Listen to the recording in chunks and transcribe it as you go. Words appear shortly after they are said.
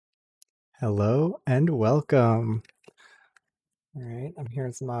Hello and welcome. All right, I'm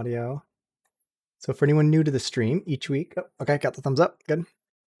hearing some audio. So for anyone new to the stream, each week, okay, got the thumbs up, good.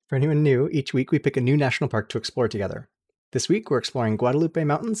 For anyone new, each week we pick a new national park to explore together. This week we're exploring Guadalupe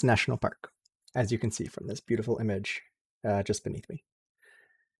Mountains National Park, as you can see from this beautiful image just beneath me.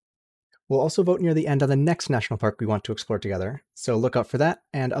 We'll also vote near the end on the next national park we want to explore together, so look out for that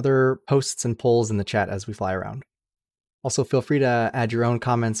and other posts and polls in the chat as we fly around. Also, feel free to add your own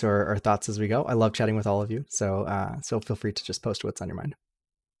comments or thoughts as we go. I love chatting with all of you, so feel free to just post what's on your mind.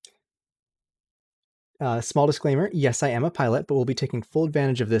 Small disclaimer, yes, I am a pilot, but we'll be taking full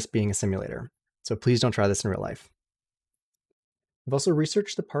advantage of this being a simulator, so please don't try this in real life. I've also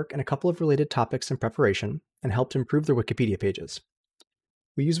researched the park and a couple of related topics in preparation and helped improve their Wikipedia pages.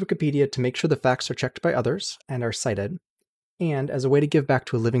 We use Wikipedia to make sure the facts are checked by others and are cited, and as a way to give back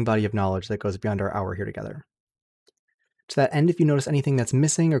to a living body of knowledge that goes beyond our hour here together. To that end, if you notice anything that's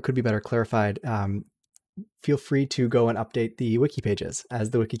missing or could be better clarified, feel free to go and update the wiki pages. As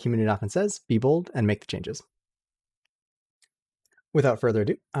the wiki community often says, be bold and make the changes. Without further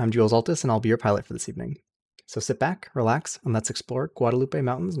ado, I'm Jules Altus and I'll be your pilot for this evening. So sit back, relax, and let's explore Guadalupe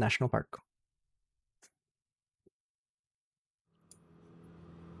Mountains National Park.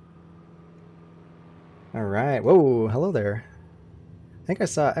 All right, whoa, hello there. I think I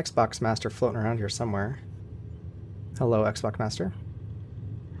saw Xbox Master floating around here somewhere. Hello, Xbox Master.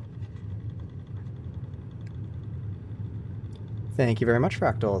 Thank you very much,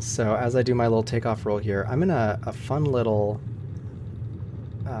 Fractals. So as I do my little takeoff roll here, I'm in a fun little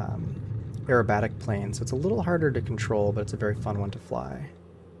aerobatic plane, so it's a little harder to control, but it's a very fun one to fly.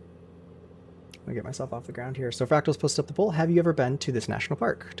 I'm gonna get myself off the ground here. So Fractals posted up the poll, have you ever been to this national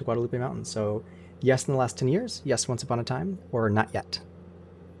park, to Guadalupe Mountains? So yes in the last 10 years, yes once upon a time, or not yet.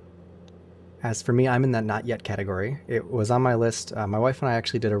 As for me, I'm in that not yet category. It was on my list. My wife and I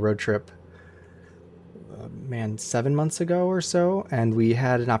actually did a road trip, 7 months ago or so, and we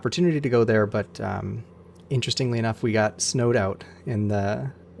had an opportunity to go there, but interestingly enough, we got snowed out in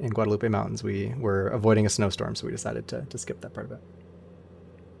Guadalupe Mountains. We were avoiding a snowstorm, so we decided to skip that part of it.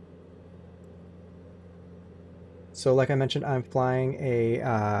 So like I mentioned, I'm flying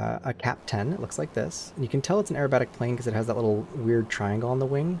a Cap 10. It looks like this. And you can tell it's an aerobatic plane because it has that little weird triangle on the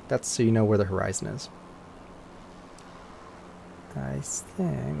wing. That's so you know where the horizon is. I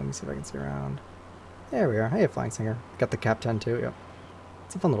think, let me see if I can see around. There we are. Hey, Flying Singer. Got the Cap 10 too, yep.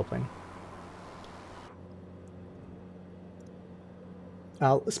 It's a fun little plane.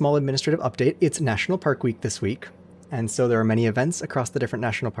 Small administrative update. It's National Park Week this week. And so there are many events across the different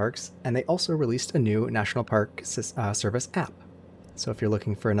national parks, and they also released a new National Park Service app. So if you're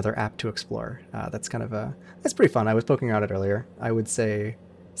looking for another app to explore, that's pretty fun. I was poking around it earlier. I would say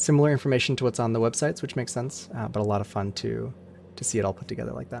similar information to what's on the websites, which makes sense, but a lot of fun to see it all put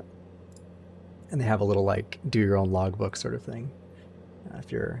together like that. And they have a little like do your own logbook sort of thing. If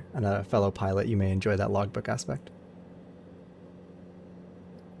you're a fellow pilot, you may enjoy that logbook aspect.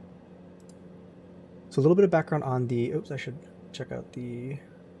 So a little bit of background on the, oops, I should check out the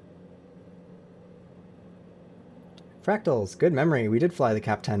Fractals. Good memory. We did fly the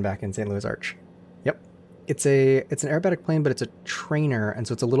Cap 10 back in St. Louis Arch. Yep. It's an aerobatic plane, but it's a trainer, and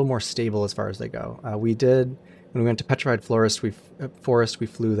so it's a little more stable as far as they go. We did, when we went to Petrified Forest, we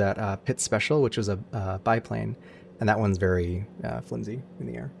flew that Pit Special, which was a biplane, and that one's very flimsy in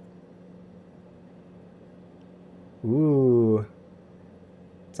the air. Ooh.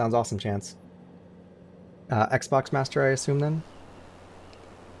 Sounds awesome, Chance. Xbox Master, I assume, then?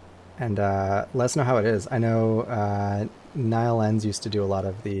 And let us know how it is. I know Niall Lenz used to do a lot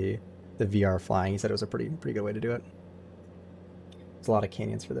of the VR flying. He said it was a pretty good way to do it. There's a lot of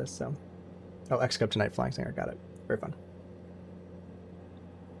canyons for this, so. Oh, Xscope Tonight Flying Singer, got it. Very fun.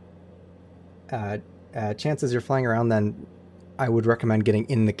 Chances you're flying around, then I would recommend getting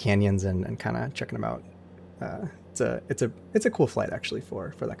in the canyons and kind of checking them out. It's a cool flight actually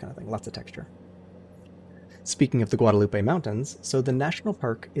for that kind of thing. Lots of texture. Speaking of the Guadalupe Mountains, so the national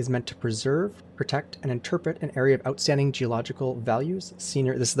park is meant to preserve, protect, and interpret an area of outstanding geological values,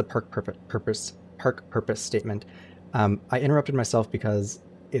 scenery. This is the park purpose statement. I interrupted myself because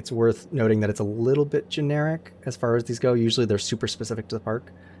it's worth noting that it's a little bit generic as far as these go. Usually they're super specific to the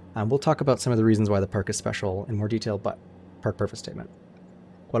park. We'll talk about some of the reasons why the park is special in more detail, but park purpose statement.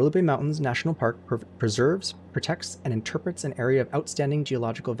 Guadalupe Mountains National Park preserves, protects, and interprets an area of outstanding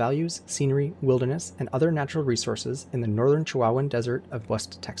geological values, scenery, wilderness, and other natural resources in the northern Chihuahuan Desert of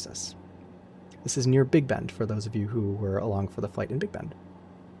West Texas. This is near Big Bend, for those of you who were along for the flight in Big Bend.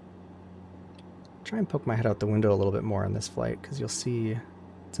 Try and poke my head out the window a little bit more on this flight, because you'll see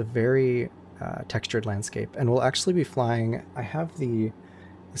it's a very textured landscape. And we'll actually be flying, I have the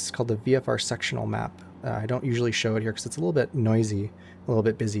This is called the VFR sectional map. I don't usually show it here because it's a little bit noisy, a little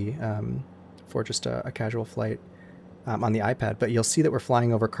bit busy for just a casual flight on the iPad, but you'll see that we're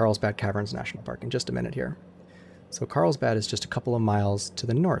flying over Carlsbad Caverns National Park in just a minute here. So Carlsbad is just a couple of miles to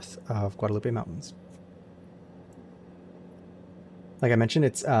the north of Guadalupe Mountains. Like I mentioned,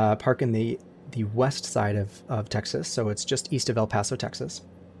 it's a park in the west side of Texas, so it's just east of El Paso, Texas.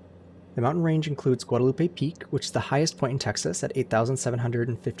 The mountain range includes Guadalupe Peak, which is the highest point in Texas at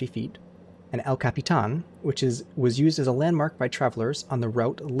 8,750 feet, and El Capitan, which was used as a landmark by travelers on the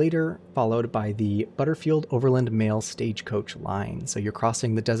route later followed by the Butterfield Overland Mail Stagecoach Line. So you're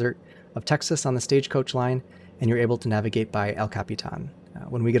crossing the desert of Texas on the stagecoach line, and you're able to navigate by El Capitan.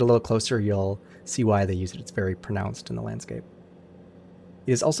 When we get a little closer, you'll see why they use it. It's very pronounced in the landscape.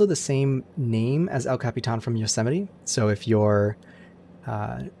 It is also the same name as El Capitan from Yosemite, so if you're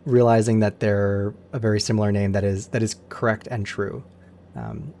realizing that they're a very similar name, that is correct and true.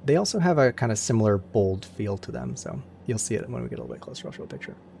 They also have a kind of similar bold feel to them, so you'll see it when we get a little bit closer. I'll show a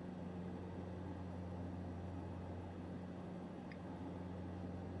picture.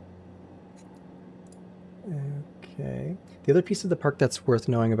 Okay. The other piece of the park that's worth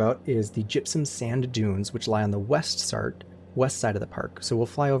knowing about is the gypsum sand dunes, which lie on the west side of the park. So we'll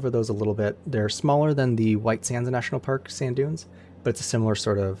fly over those a little bit. They're smaller than the White Sands National Park sand dunes, but it's a similar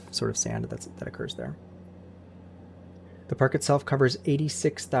sort of sand that occurs there. The park itself covers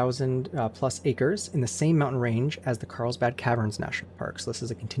 86,000 plus acres in the same mountain range as the Carlsbad Caverns National Park. So this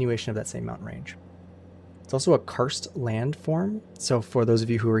is a continuation of that same mountain range. It's also a karst landform. So for those of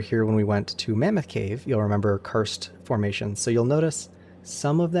you who were here when we went to Mammoth Cave, you'll remember karst formation. So you'll notice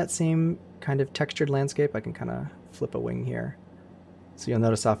some of that same kind of textured landscape. I can kind of flip a wing here. So you'll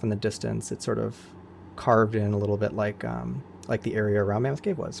notice off in the distance, it's sort of carved in a little bit like the area around Mammoth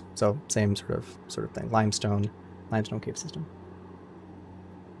Cave was. So same sort of thing, limestone cave system.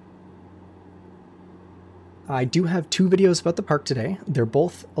 I do have two videos about the park today. They're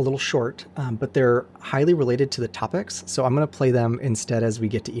both a little short, but they're highly related to the topics. So I'm going to play them instead as we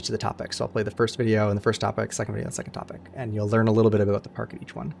get to each of the topics. So I'll play the first video and the first topic, second video and the second topic, and you'll learn a little bit about the park at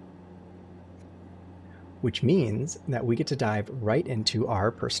each one. Which means that we get to dive right into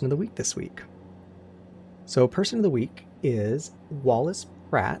our person of the week this week. So person of the week is Wallace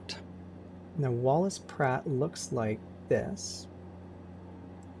Pratt. Now Wallace Pratt looks like this.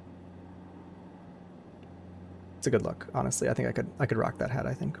 It's a good look, honestly. I think I could rock that hat,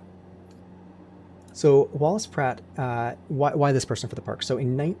 I think. So Wallace Pratt, why this person for the park? So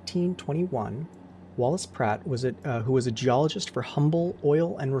in 1921, Wallace Pratt, who was a geologist for Humble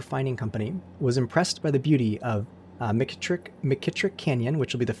Oil and Refining Company, was impressed by the beauty of McKittrick Canyon,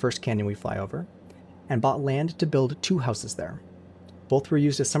 which will be the first canyon we fly over, and bought land to build 2 houses there. Both were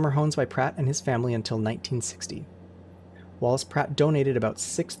used as summer homes by Pratt and his family until 1960. Wallace Pratt donated about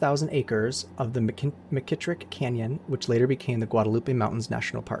 6,000 acres of the McKittrick Canyon, which later became the Guadalupe Mountains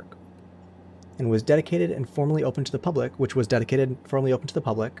National Park, and was dedicated and formally opened to the public,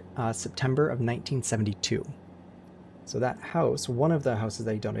 September of 1972. So that house, one of the houses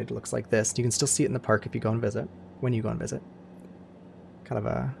that he donated, looks like this. You can still see it in the park if you go and visit, when you go and visit. Kind of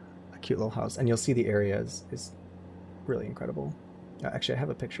a cute little house, and you'll see the area is really incredible. Actually, I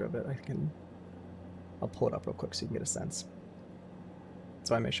have a picture of it. I'll pull it up real quick so you can get a sense.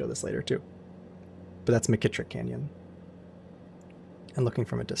 So I may show this later too. But that's McKittrick Canyon. And looking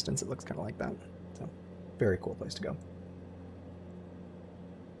from a distance, it looks kind of like that. So, very cool place to go.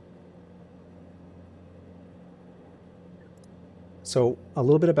 So, a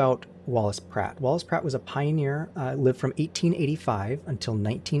little bit about Wallace Pratt. Wallace Pratt was a pioneer, lived from 1885 until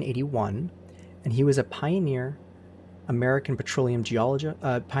 1981, and he was a pioneer American petroleum geologist.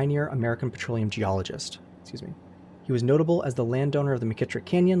 Excuse me. He was notable as the landowner of the McKittrick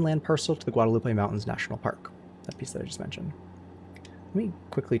Canyon land parcel to the Guadalupe Mountains National Park. That piece that I just mentioned. Let me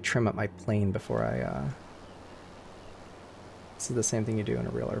quickly trim up my plane before I. This is the same thing you do in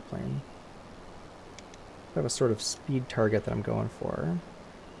a real airplane. I have a sort of speed target that I'm going for.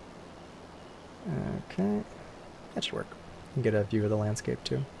 Okay, that should work. You can get a view of the landscape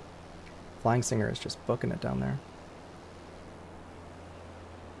too. Flying Singer is just booking it down there.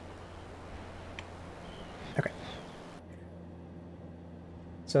 Okay.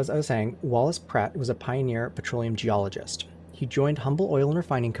 So as I was saying, Wallace Pratt was a pioneer petroleum geologist. He joined Humble Oil and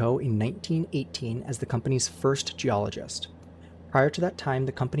Refining Co. in 1918 as the company's first geologist. Prior to that time,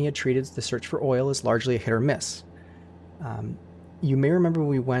 the company had treated the search for oil as largely a hit or miss. You may remember when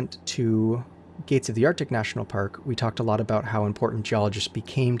we went to Gates of the Arctic National Park, we talked a lot about how important geologists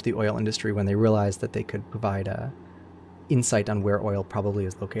became to the oil industry when they realized that they could provide insight on where oil probably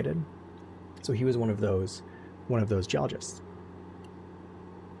is located. So he was one of those geologists.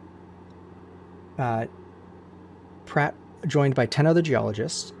 Pratt, joined by 10 other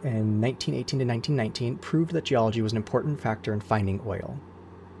geologists in 1918 to 1919, proved that geology was an important factor in finding oil.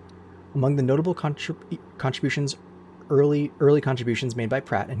 Among the notable contributions, early contributions made by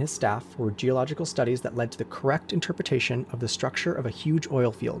Pratt and his staff were geological studies that led to the correct interpretation of the structure of a huge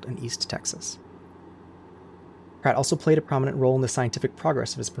oil field in East Texas. Pratt also played a prominent role in the scientific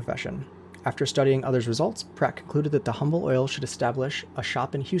progress of his profession. After studying others' results, Pratt concluded that the Humble Oil should establish a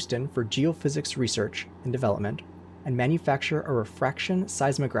shop in Houston for geophysics research and development and manufacture a refraction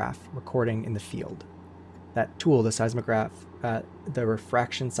seismograph recording in the field. That tool, the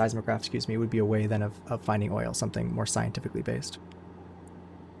refraction seismograph, would be a way then of finding oil, something more scientifically based.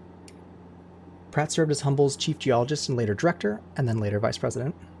 Pratt served as Humble's chief geologist and later director, and then later vice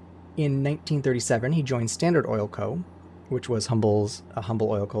president. In 1937, he joined Standard Oil Co., which was Humble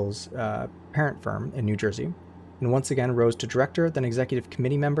Oil Co.'s parent firm in New Jersey, and once again rose to director, then executive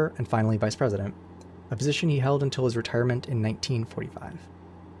committee member, and finally vice president, a position he held until his retirement in 1945.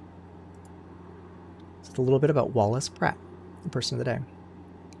 Just a little bit about Wallace Pratt, the person of the day.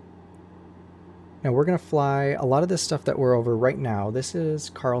 Now we're going to fly a lot of this stuff that we're over right now. This is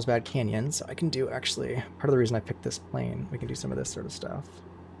Carlsbad Canyon, so I can do actually, part of the reason I picked this plane, we can do some of this sort of stuff.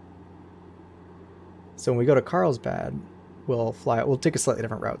 So when we go to Carlsbad, we'll take a slightly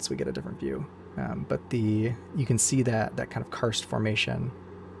different route so we get a different view. But you can see that kind of karst formation.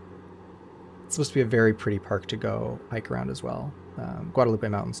 It's supposed to be a very pretty park to go hike around as well. Guadalupe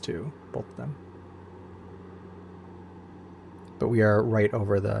Mountains too, both of them. But we are right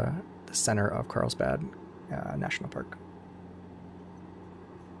over the center of Carlsbad National Park.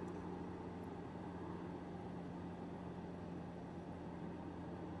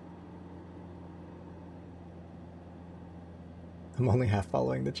 I'm only half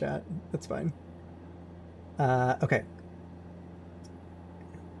following the chat. That's fine. Okay.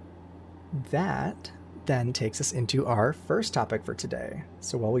 That then takes us into our first topic for today.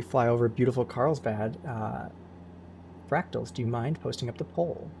 So while we fly over beautiful Carlsbad, Fractals, do you mind posting up the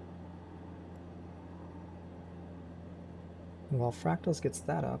poll? While Fractals gets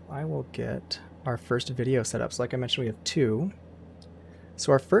that up, I will get our first video set up. So like I mentioned, we have two.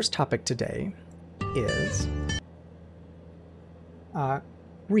 So our first topic today is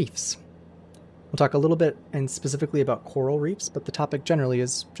reefs. We'll talk a little bit and specifically about coral reefs, but the topic generally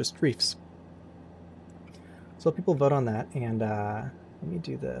is just reefs. So people vote on that, and let me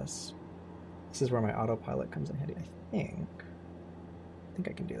do this. This is where my autopilot comes in handy, I think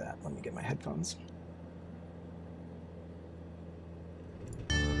I can do that. Let me get my headphones.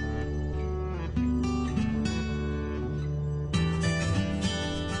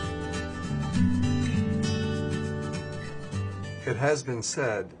 It has been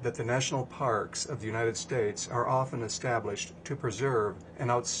said that the national parks of the United States are often established to preserve an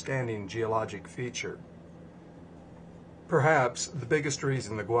outstanding geologic feature. Perhaps the biggest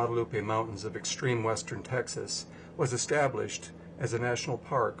reason the Guadalupe Mountains of extreme western Texas was established as a national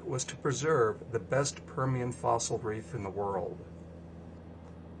park was to preserve the best Permian fossil reef in the world.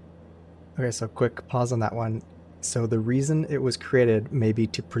 Okay, so quick pause on that one. So the reason it was created may be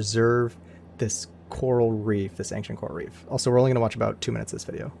to preserve this coral reef, this ancient coral reef. Also, we're only going to watch about 2 minutes of this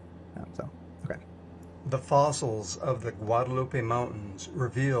video. Okay. The fossils of the Guadalupe Mountains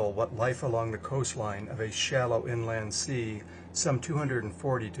reveal what life along the coastline of a shallow inland sea some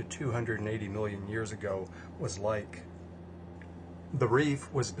 240 to 280 million years ago was like. The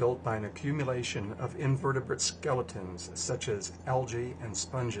reef was built by an accumulation of invertebrate skeletons such as algae and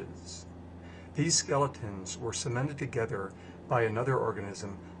sponges. These skeletons were cemented together by another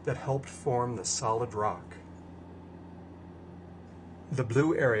organism that helped form the solid rock. The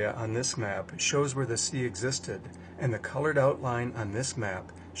blue area on this map shows where the sea existed, and the colored outline on this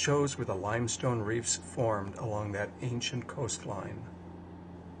map shows where the limestone reefs formed along that ancient coastline.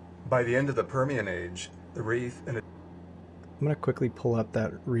 By the end of the Permian Age, the reef and I'm going to quickly pull up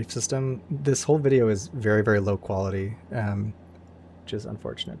that reef system. This whole video is very, very low quality, which is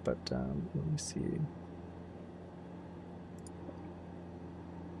unfortunate, but let me see.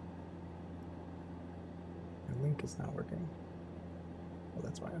 My link is not working. Oh,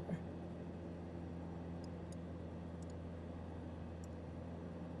 that's why, okay.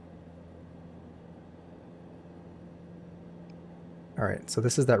 All right, so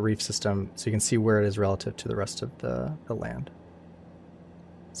this is that reef system, so you can see where it is relative to the rest of the land.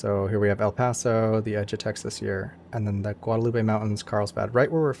 So here we have El Paso, the edge of Texas here, and then the Guadalupe Mountains, Carlsbad,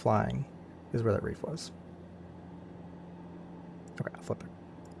 right where we're flying is where that reef was. Okay, I'll flip it.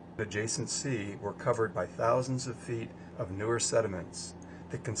 the adjacent sea were covered by thousands of feet of newer sediments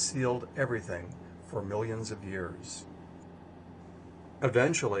that concealed everything for millions of years.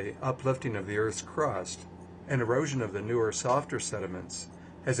 Eventually, uplifting of the Earth's crust and erosion of the newer, softer sediments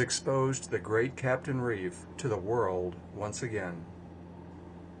has exposed the Great Captain Reef to the world once again.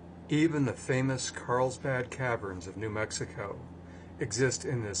 Even the famous Carlsbad Caverns of New Mexico exist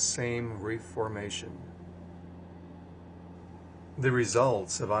in this same reef formation. The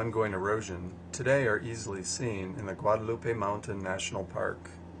results of ongoing erosion today are easily seen in the Guadalupe Mountain National Park.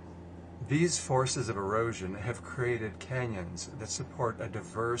 These forces of erosion have created canyons that support a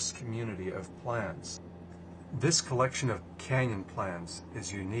diverse community of plants. This collection of canyon plants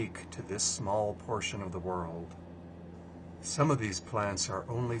is unique to this small portion of the world. Some of these plants are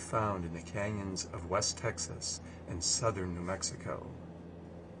only found in the canyons of West Texas and southern New Mexico.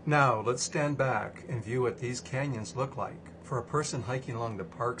 Now let's stand back and view what these canyons look like for a person hiking along the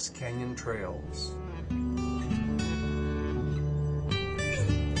park's canyon trails.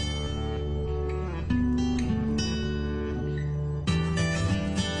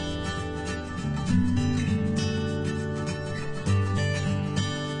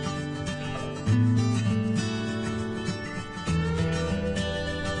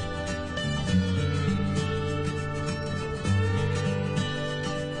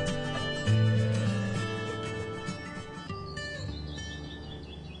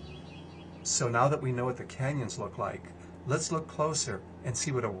 So now that we know what the canyons look like, let's look closer and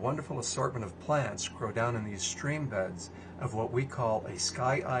see what a wonderful assortment of plants grow down in these stream beds of what we call a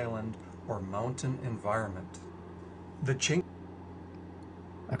sky island or mountain environment. The chink.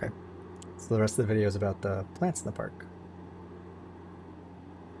 Okay, so the rest of the video is about the plants in the park.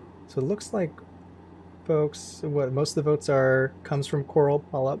 So it looks like, folks, what most of the votes are comes from coral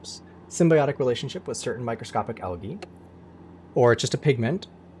polyps, symbiotic relationship with certain microscopic algae, or it's just a pigment,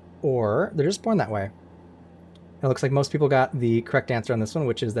 or they're just born that way. And it looks like most people got the correct answer on this one,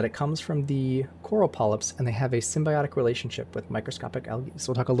 which is that it comes from the coral polyps and they have a symbiotic relationship with microscopic algae.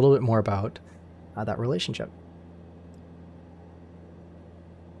 So we'll talk a little bit more about that relationship.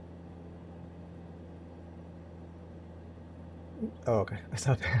 Oh, okay. I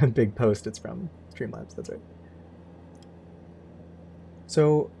saw a big post. It's from Streamlabs. That's right.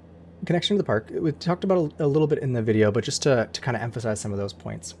 So connection to the park, we talked about a little bit in the video, but just to kind of emphasize some of those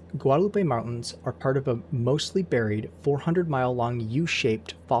points. Guadalupe Mountains are part of a mostly buried 400-mile-long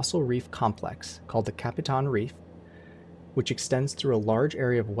U-shaped fossil reef complex called the Capitan Reef, which extends through a large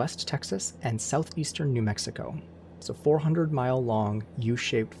area of West Texas and southeastern New Mexico. It's a 400-mile-long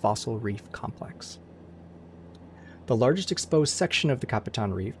U-shaped fossil reef complex. The largest exposed section of the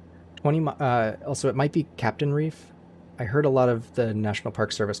Capitan Reef, also it might be Captain Reef. I heard a lot of the National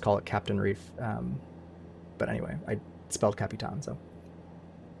Park Service call it Captain Reef, but anyway, I spelled Capitan, so.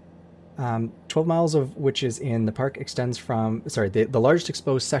 12 miles of which is in the park extends from, the largest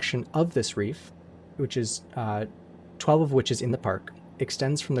exposed section of this reef, which is 12 of which is in the park,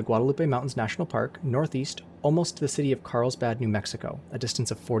 extends from the Guadalupe Mountains National Park northeast almost to the city of Carlsbad, New Mexico, a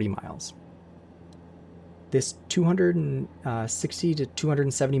distance of 40 miles. This 260 to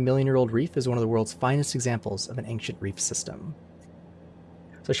 270 million-year-old reef is one of the world's finest examples of an ancient reef system.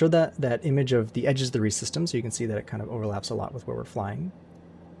 So I showed that image of the edges of the reef system, so you can see that it kind of overlaps a lot with where we're flying.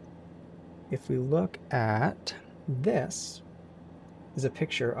 If we look at this, is a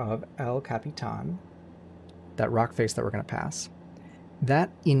picture of El Capitan, that rock face that we're going to pass. That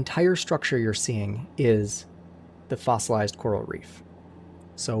entire structure you're seeing is the fossilized coral reef.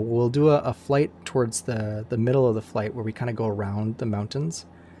 So we'll do a flight towards the middle of the flight where we kind of go around the mountains,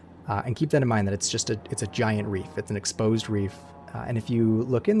 and keep that in mind that it's a giant reef. It's an exposed reef, and if you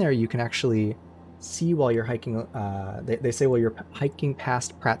look in there, you can actually see while you're hiking. They say while you're hiking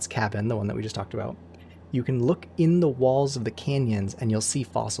past Pratt's cabin, the one that we just talked about, you can look in the walls of the canyons and you'll see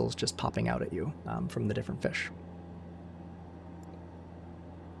fossils just popping out at you from the different fish.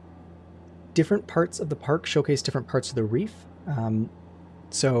 Different parts of the park showcase different parts of the reef.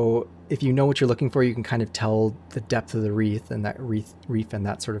 So if you know what you're looking for, you can kind of tell the depth of the reef and that reef and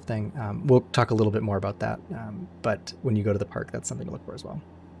that sort of thing. We'll talk a little bit more about that, but when you go to the park, that's something to look for as well.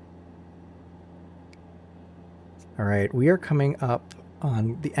 All right, we are coming up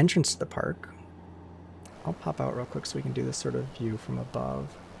on the entrance to the park. I'll pop out real quick so we can do this sort of view from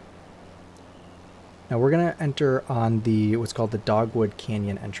above. Now we're gonna enter on what's called the Dogwood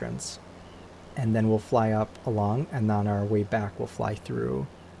Canyon entrance. And then we'll fly up along, and on our way back, we'll fly through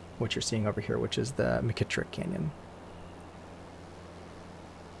what you're seeing over here, which is the McKittrick Canyon.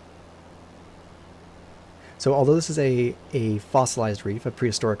 So although this is a fossilized reef, a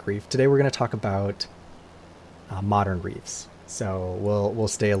prehistoric reef, today we're going to talk about modern reefs. So we'll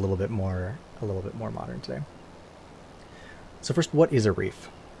stay a little bit more modern today. So first, what is a reef?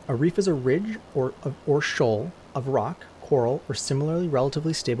 A reef is a ridge or shoal of rock, coral or similarly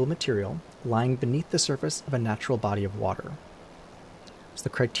relatively stable material lying beneath the surface of a natural body of water. So the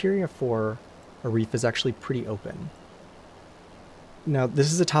criteria for a reef is actually pretty open. Now,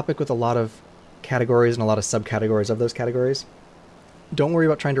 this is a topic with a lot of categories and a lot of subcategories of those categories. Don't worry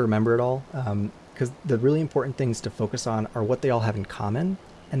about trying to remember it all, because the really important things to focus on are what they all have in common,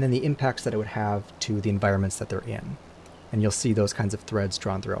 and then the impacts that it would have to the environments that they're in. And you'll see those kinds of threads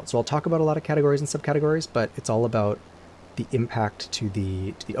drawn throughout. So I'll talk about a lot of categories and subcategories, but it's all about the impact to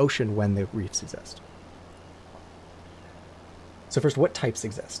the ocean when the reefs exist. So first, what types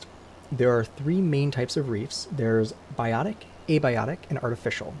exist? There are three main types of reefs. There's biotic, abiotic, and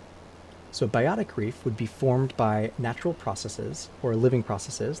artificial. So a biotic reef would be formed by natural processes or living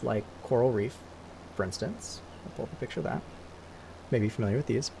processes like coral reef, for instance. I'll pull up a picture of that. Maybe you're familiar with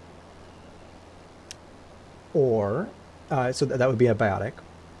these. Or so that would be a biotic.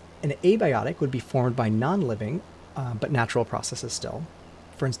 An abiotic would be formed by non-living, but natural processes still.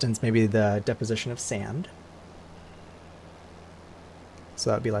 For instance, maybe the deposition of sand. So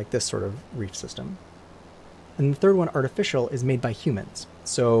that would be like this sort of reef system. And the third one, artificial, is made by humans.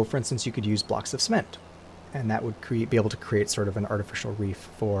 So for instance, you could use blocks of cement, and that would be able to create sort of an artificial reef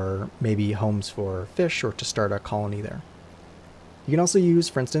for maybe homes for fish or to start a colony there. You can also use,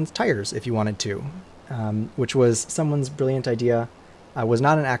 for instance, tires if you wanted to. Which was someone's brilliant idea. Was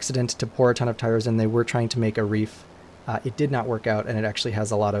not an accident to pour a ton of tires in. They were trying to make a reef. It did not work out, and it actually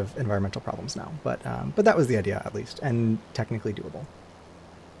has a lot of environmental problems now. But that was the idea, at least, and technically doable.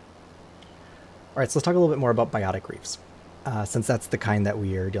 All right, so let's talk a little bit more about biotic reefs, since that's the kind that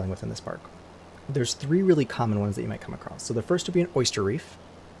we are dealing with in this park. There's three really common ones that you might come across. So the first would be an oyster reef.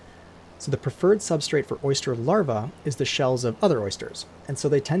 So the preferred substrate for oyster larvae is the shells of other oysters, and so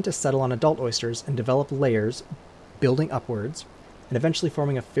they tend to settle on adult oysters and develop layers, building upwards, and eventually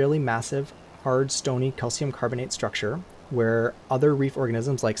forming a fairly massive, hard, stony calcium carbonate structure where other reef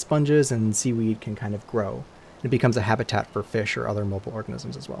organisms like sponges and seaweed can kind of grow. And it becomes a habitat for fish or other mobile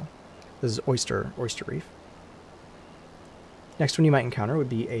organisms as well. This is oyster reef. Next one you might encounter would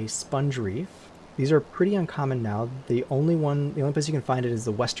be a sponge reef. These are pretty uncommon now. The only place you can find it is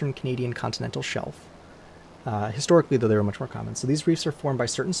the Western Canadian continental shelf. Historically, though, they were much more common. So these reefs are formed by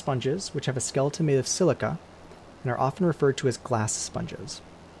certain sponges, which have a skeleton made of silica, and are often referred to as glass sponges.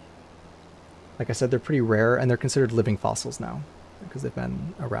 Like I said, they're pretty rare, and they're considered living fossils now, because they've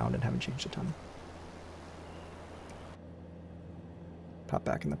been around and haven't changed a ton. Pop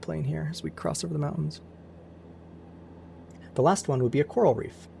back in the plane here as we cross over the mountains. The last one would be a coral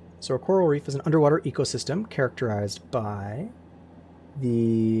reef. So a coral reef is an underwater ecosystem characterized by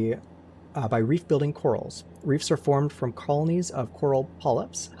reef-building corals. Reefs are formed from colonies of coral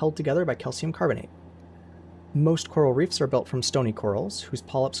polyps held together by calcium carbonate. Most coral reefs are built from stony corals, whose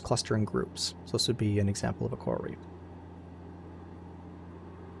polyps cluster in groups. So this would be an example of a coral reef.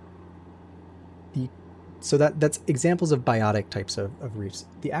 So that's examples of biotic types of reefs.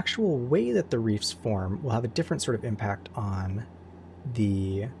 The actual way that the reefs form will have a different sort of impact on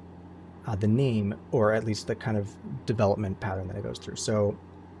the name, or at least the kind of development pattern that it goes through. So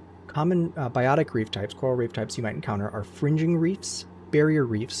common biotic reef types, coral reef types you might encounter are fringing reefs, barrier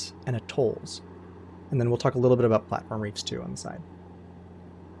reefs, and atolls. And then we'll talk a little bit about platform reefs too on the side.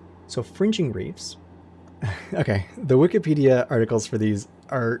 So fringing reefs, okay, the Wikipedia articles for these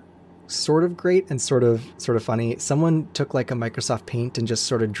are sort of great and sort of funny. Someone took like a Microsoft Paint and just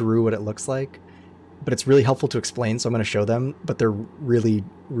sort of drew what it looks like, but it's really helpful to explain, so I'm going to show them, but they're really,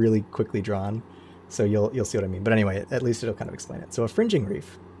 really quickly drawn, so you'll see what I mean. But anyway, at least it'll kind of explain it. So a fringing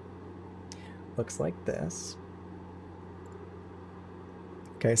reef looks like this.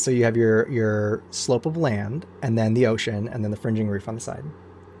 Okay, so you have your slope of land, and then the ocean, and then the fringing reef on the side.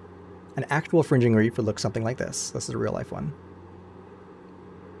 An actual fringing reef would look something like this. This is a real life one.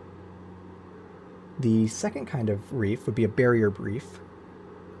 The second kind of reef would be a barrier reef.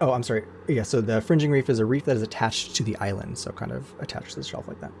 Oh, I'm sorry. Yeah, so the fringing reef is a reef that is attached to the island, so kind of attached to the shelf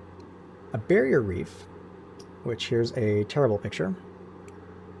like that. A barrier reef, which here's a terrible picture,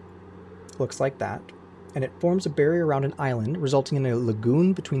 looks like that, and it forms a barrier around an island, resulting in a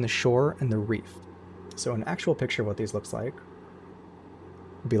lagoon between the shore and the reef. So an actual picture of what these looks like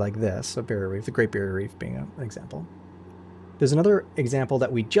would be like this, a barrier reef, the Great Barrier Reef being an example. There's another example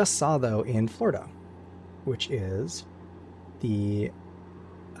that we just saw, though, in Florida, which is the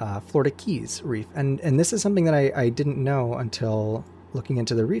Florida Keys Reef. And this is something that I didn't know until looking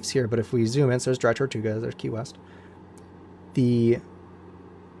into the reefs here, but if we zoom in, so there's Dry Tortuga, there's Key West. The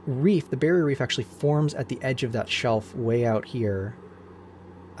reef, the barrier reef, actually forms at the edge of that shelf way out here,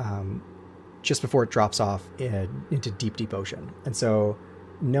 just before it drops off into deep, deep ocean. And so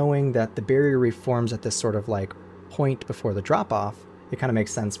knowing that the barrier reef forms at this sort of like point before the drop-off, it kind of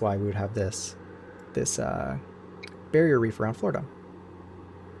makes sense why we would have this barrier reef around Florida.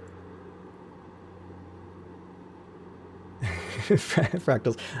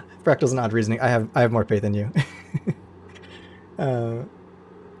 Fractals and odd reasoning. I have more faith in you. The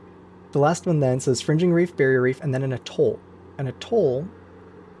last one then says fringing reef, barrier reef, and then an atoll. An atoll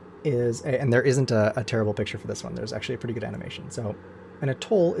is, and there isn't a terrible picture for this one. There's actually a pretty good animation. So an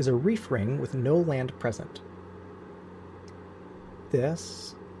atoll is a reef ring with no land present.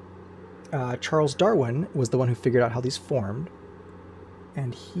 This, Charles Darwin was the one who figured out how these formed,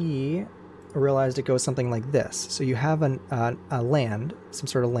 and he realized it goes something like this. So you have a land, some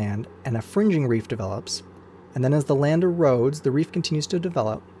sort of land, and a fringing reef develops, and then as the land erodes, the reef continues to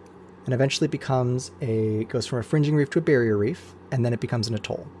develop, and eventually goes from a fringing reef to a barrier reef, and then it becomes an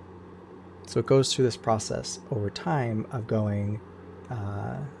atoll. So it goes through this process over time of going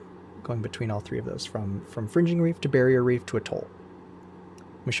between all three of those, from fringing reef to barrier reef to atoll.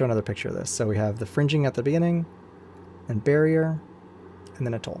 Let me show another picture of this. So we have the fringing at the beginning, and barrier, and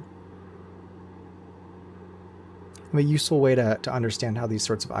then atoll. A useful way to understand how these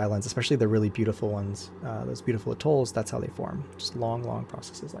sorts of islands, especially the really beautiful ones, those beautiful atolls, that's how they form. Just long, long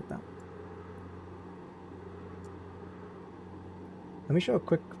processes like that. Let me show a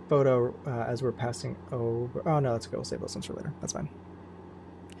quick photo as we're passing over. Oh no, let's go. We'll save those ones for later. That's fine.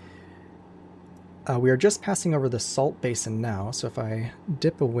 We are just passing over the salt basin now. So if I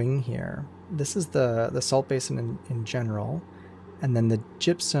dip a wing here, this is the salt basin in general. And then the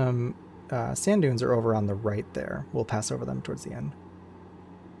gypsum sand dunes are over on the right there. We'll pass over them towards the end.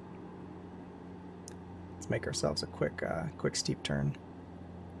 Let's make ourselves a quick steep turn.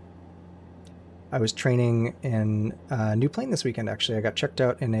 I was training in a new plane this weekend, actually. I got checked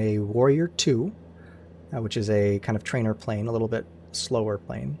out in a Warrior 2, which is a kind of trainer plane, a little bit slower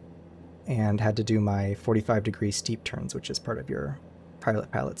plane, and had to do my 45-degree steep turns, which is part of your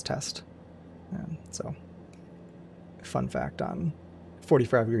pilot's test. So, fun fact on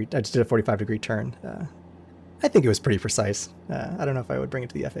 45-degree, I just did a 45-degree turn. I think it was pretty precise. I don't know if I would bring it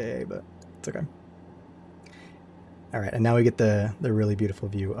to the FAA, but it's okay. All right, and now we get the really beautiful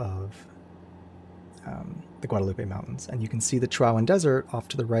view of the Guadalupe Mountains, and you can see the Chihuahuan Desert off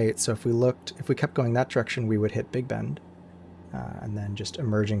to the right. So if we kept going that direction, we would hit Big Bend, and then just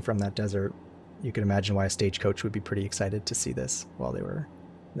emerging from that desert, you can imagine why a stagecoach would be pretty excited to see this while they were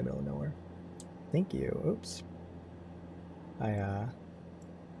in the middle of nowhere. Thank you. Oops, I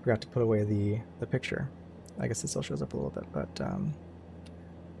forgot to put away the picture. I guess it still shows up a little bit, but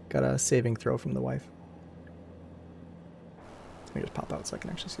got a saving throw from the wife. Let me just pop out so I can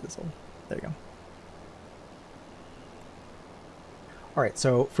actually see this hole. There you go. All right,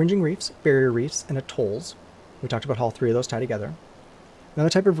 so fringing reefs, barrier reefs, and atolls. We talked about how all three of those tie together. Another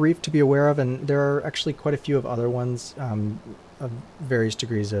type of reef to be aware of, and there are actually quite a few of other ones of various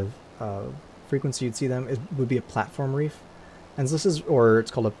degrees of frequency you'd see them, would be a platform reef. And this is, or it's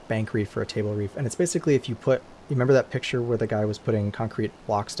called a bank reef or a table reef. And it's basically if you remember that picture where the guy was putting concrete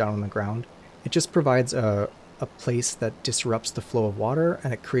blocks down on the ground? It just provides a place that disrupts the flow of water,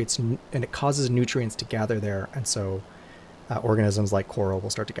 and it causes nutrients to gather there, and so organisms like coral will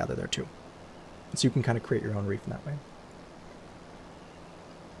start to gather there too. So you can kind of create your own reef in that way.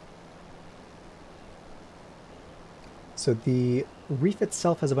 So the reef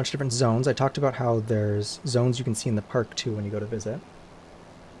itself has a bunch of different zones. I talked about how there's zones you can see in the park too when you go to visit.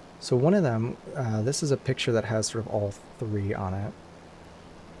 So one of them, this is a picture that has sort of all three on it.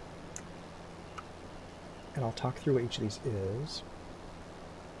 And I'll talk through what each of these is.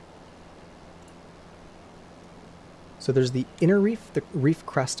 So there's the inner reef, the reef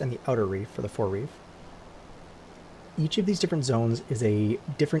crest, and the outer reef for the forereef. Each of these different zones is a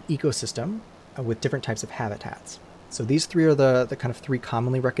different ecosystem with different types of habitats. So these three are the kind of three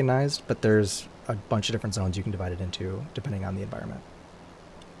commonly recognized, but there's a bunch of different zones you can divide it into depending on the environment.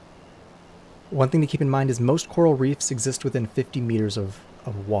 One thing to keep in mind is most coral reefs exist within 50 meters of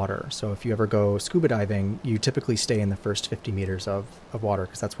water. So if you ever go scuba diving, you typically stay in the first 50 meters of water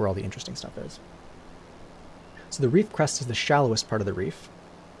because that's where all the interesting stuff is. So the reef crest is the shallowest part of the reef.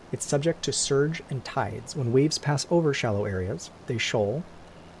 It's subject to surge and tides. When waves pass over shallow areas, they shoal,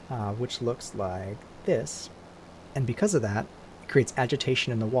 which looks like this. And because of that, it creates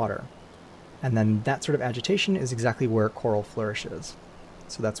agitation in the water. And then that sort of agitation is exactly where coral flourishes.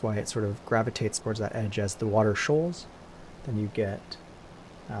 So that's why it sort of gravitates towards that edge as the water shoals. Then you get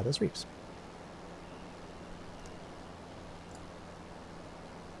those reefs.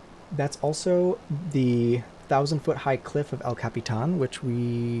 That's also the 1,000-foot high cliff of El Capitan, which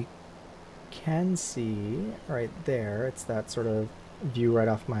we can see right there. It's that sort of view right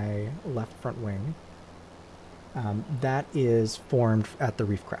off my left front wing. That is formed at the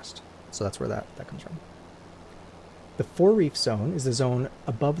reef crest. So that's where that comes from. The forereef zone is the zone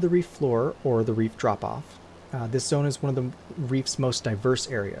above the reef floor or the reef drop-off. This zone is one of the reef's most diverse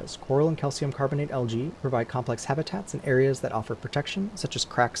areas. Coral and calcium carbonate algae provide complex habitats in areas that offer protection, such as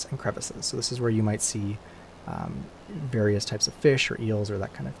cracks and crevices. So this is where you might see various types of fish or eels or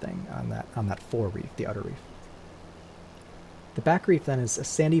that kind of thing on that forereef, the outer reef. The back reef then is a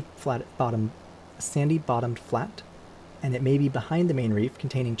sandy bottomed flat, and it may be behind the main reef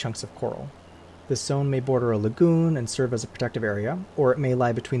containing chunks of coral. This zone may border a lagoon and serve as a protective area, or it may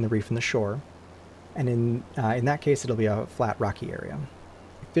lie between the reef and the shore. And in that case, it'll be a flat, rocky area.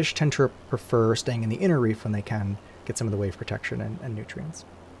 Fish tend to prefer staying in the inner reef when they can get some of the wave protection and nutrients.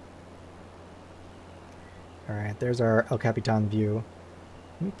 All right, there's our El Capitan view.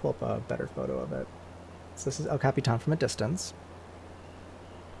 Let me pull up a better photo of it. So this is El Capitan from a distance.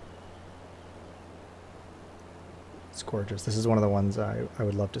 It's gorgeous. This is one of the ones I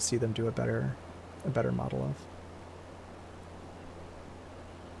would love to see them do a better model of.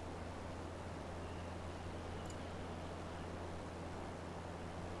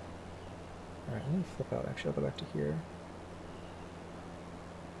 All right, let me flip out. Actually, I'll go back to here.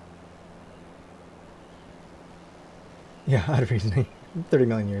 Yeah, out of reasoning. 30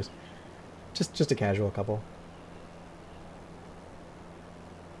 million years. Just a casual couple.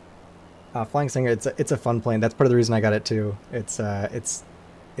 Flying Singer, it's a fun plane. That's part of the reason I got it too. It's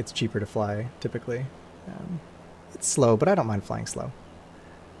cheaper to fly typically. It's slow, but I don't mind flying slow.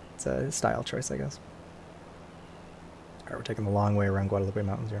 It's a style choice, I guess. All right, we're taking the long way around Guadalupe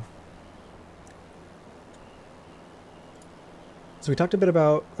Mountains here. So we talked a bit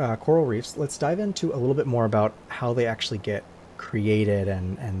about coral reefs. Let's dive into a little bit more about how they actually get created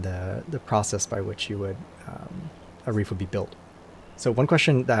and the process by which a reef would be built. So one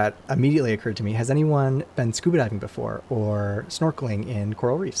question that immediately occurred to me, has anyone been scuba diving before or snorkeling in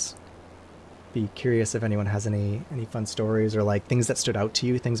coral reefs? Be curious if anyone has any fun stories or like things that stood out to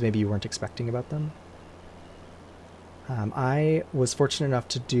you, things maybe you weren't expecting about them. I was fortunate enough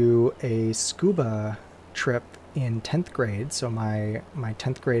to do a scuba trip in 10th grade. So my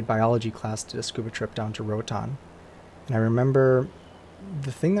 10th grade biology class did a scuba trip down to Roatan. And I remember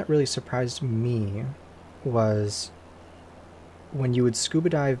the thing that really surprised me was when you would scuba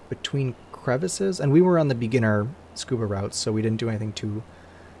dive between crevices, and we were on the beginner scuba routes, so we didn't do anything too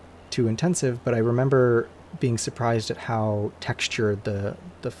intensive, but I remember being surprised at how textured the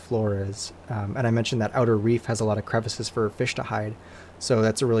floor is. And I mentioned that outer reef has a lot of crevices for fish to hide, so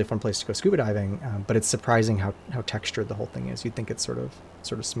that's a really fun place to go scuba diving, but it's surprising how textured the whole thing is. You'd think it's sort of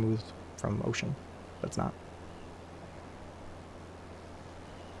smooth from ocean, but it's not.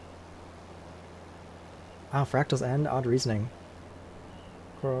 Wow, fractals and odd reasoning.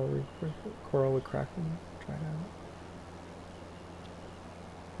 Coral would crack when dried out.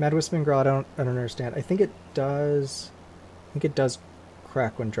 Mad Wisping Girl, I don't understand. I think it does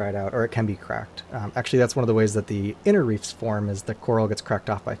crack when dried out, or it can be cracked. Actually, that's one of the ways that the inner reefs form, is the coral gets cracked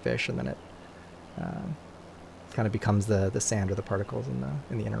off by fish, and then it kind of becomes the sand or the particles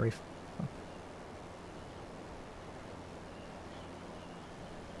in the inner reef. So.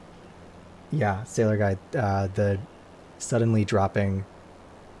 Yeah, Sailor Guide, the suddenly dropping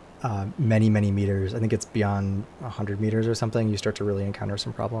many meters. I think it's beyond 100 meters or something. You start to really encounter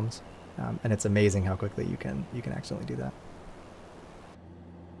some problems, and it's amazing how quickly you can accidentally do that.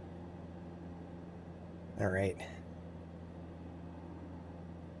 All right.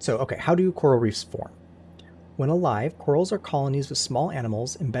 So, okay, how do coral reefs form? When alive, corals are colonies of small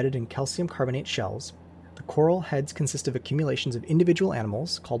animals embedded in calcium carbonate shells. The coral heads consist of accumulations of individual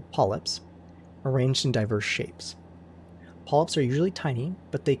animals, called polyps, arranged in diverse shapes. Polyps are usually tiny,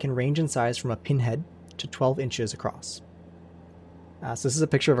 but they can range in size from a pinhead to 12 inches across. So this is a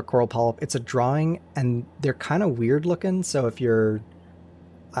picture of a coral polyp. It's a drawing, and they're kind of weird looking, so if you're,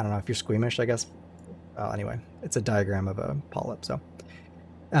 I don't know, if you're squeamish, I guess. Well, anyway, it's a diagram of a polyp, so.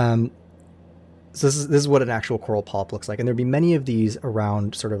 So this is what an actual coral polyp looks like, and there'd be many of these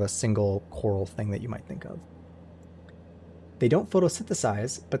around sort of a single coral thing that you might think of. They don't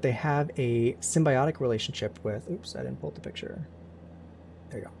photosynthesize, but they have a symbiotic relationship with, oops, I didn't pull up the picture.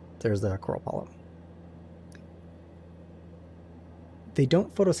 There you go. There's the coral polyp. They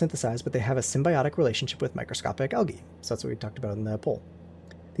don't photosynthesize, but they have a symbiotic relationship with microscopic algae. So that's what we talked about in the poll.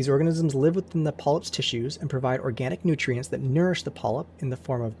 These organisms live within the polyp's tissues and provide organic nutrients that nourish the polyp in the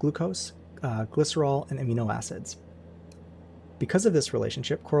form of glucose, glycerol, and amino acids. Because of this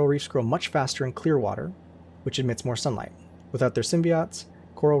relationship, coral reefs grow much faster in clear water, which emits more sunlight. Without their symbiotes,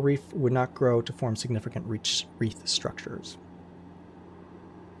 coral reef would not grow to form significant reef structures.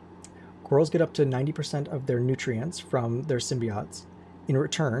 Corals get up to 90% of their nutrients from their symbiotes. In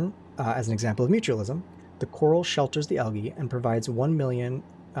return, as an example of mutualism, the coral shelters the algae and provides 1 million,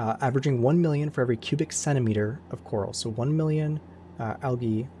 averaging 1 million for every cubic centimeter of coral. So 1 million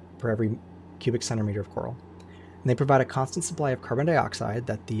algae per every cubic centimeter of coral. And they provide a constant supply of carbon dioxide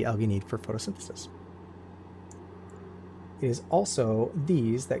that the algae need for photosynthesis. It is also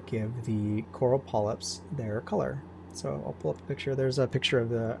these that give the coral polyps their color. So I'll pull up a picture. There's a picture of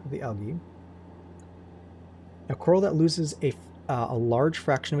the algae. A coral that loses a large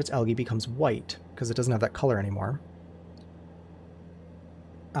fraction of its algae becomes white because it doesn't have that color anymore.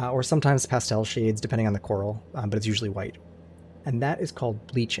 Or sometimes pastel shades depending on the coral, but it's usually white. And that is called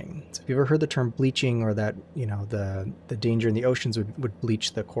bleaching. So if you've ever heard the term bleaching, or that, you know, the danger in the oceans would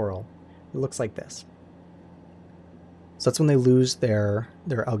bleach the coral, it looks like this. So that's when they lose their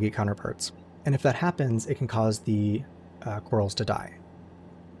algae counterparts. And if that happens, it can cause the corals to die.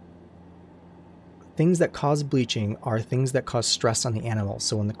 Things that cause bleaching are things that cause stress on the animal.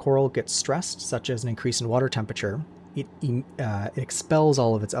 So when the coral gets stressed, such as an increase in water temperature, it expels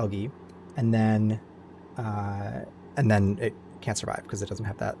all of its algae, and then it can't survive because it doesn't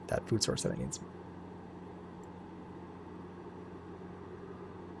have that food source that it needs.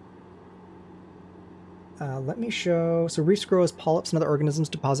 Let me show. So reefs grow as polyps and other organisms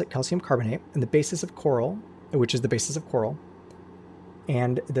deposit calcium carbonate, and the basis of coral, which is the basis of coral,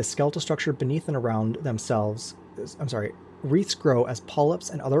 and the skeletal structure beneath and around themselves. Reefs grow as polyps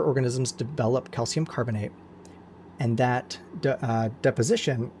and other organisms develop calcium carbonate, and that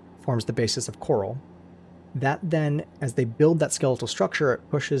deposition forms the basis of coral. That then, as they build that skeletal structure, it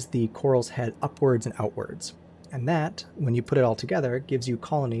pushes the coral's head upwards and outwards. And that, when you put it all together, gives you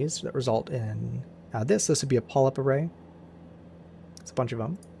colonies that result in this would be a polyp array. It's a bunch of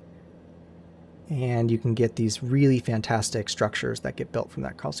them. And you can get these really fantastic structures that get built from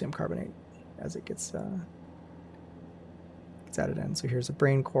that calcium carbonate as it gets added in. So here's a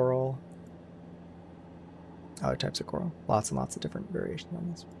brain coral. Other types of coral. Lots and lots of different variations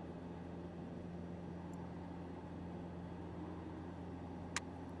on this.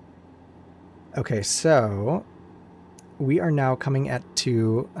 Okay, so we are now coming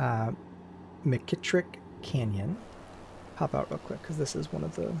to McKittrick Canyon. Hop out real quick because this is one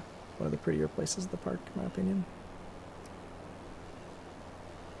of the prettier places of the park, in my opinion.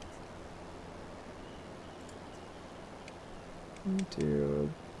 Do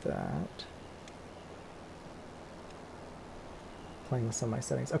that. Playing with some of my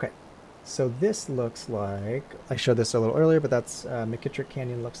settings. Okay, so this looks like, I showed this a little earlier, but that's McKittrick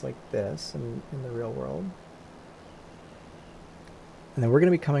Canyon looks like this in the real world. And then we're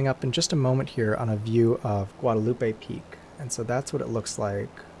going to be coming up in just a moment here on a view of Guadalupe Peak. And so that's what it looks like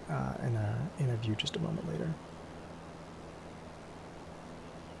in a view just a moment later.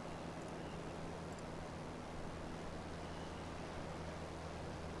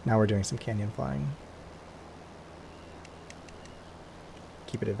 Now we're doing some canyon flying.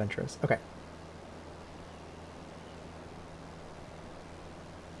 Keep it adventurous. Okay.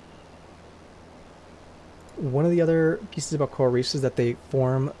 One of the other pieces about coral reefs is that they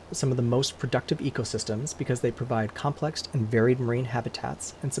form some of the most productive ecosystems because they provide complex and varied marine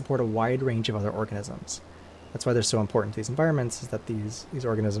habitats and support a wide range of other organisms. That's why they're so important to these environments, is that these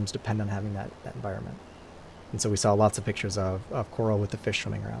organisms depend on having that environment. And so we saw lots of pictures of coral with the fish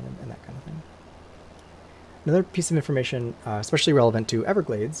swimming around and that kind of thing. Another piece of information, especially relevant to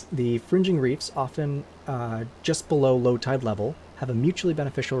Everglades, the fringing reefs, often just below low tide level, have a mutually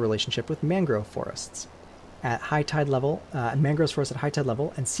beneficial relationship with mangrove forests at high tide level, mangroves forests at high tide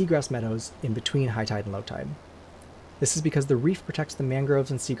level, and seagrass meadows in between high tide and low tide. This is because the reef protects the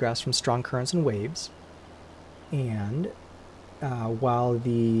mangroves and seagrass from strong currents and waves, and while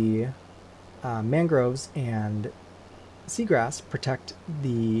the mangroves and seagrass protect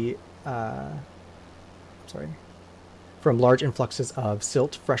the from large influxes of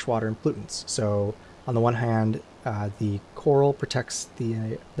silt, freshwater, and pollutants. So on the one hand, the coral protects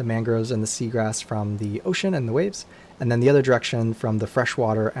the mangroves and the seagrass from the ocean and the waves, and then the other direction, from the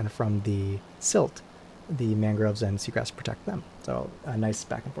freshwater and from the silt, the mangroves and seagrass protect them. So a nice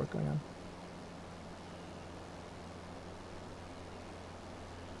back and forth going on.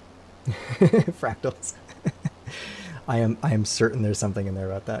 Fractals. I am certain there's something in there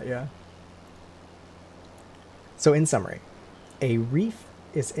about that, yeah. So in summary, a reef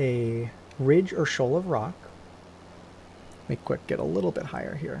is a ridge or shoal of rock. Let me quick get a little bit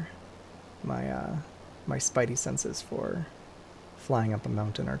higher here. My spidey senses for flying up a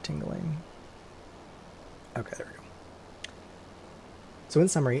mountain are tingling. Okay, there we go. So in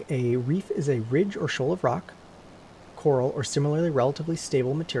summary, a reef is a ridge or shoal of rock. coral or similarly relatively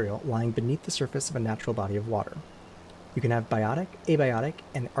stable material lying beneath the surface of a natural body of water. You can have biotic, abiotic,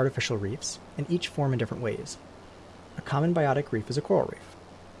 and artificial reefs, and each form in different ways. A common biotic reef is a coral reef.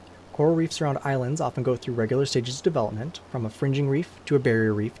 Coral reefs around islands often go through regular stages of development, from a fringing reef to a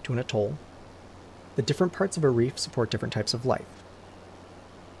barrier reef to an atoll. The different parts of a reef support different types of life.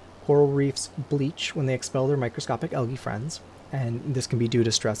 Coral reefs bleach when they expel their microscopic algae friends, and this can be due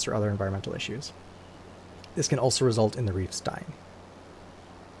to stress or other environmental issues. This can also result in the reefs dying.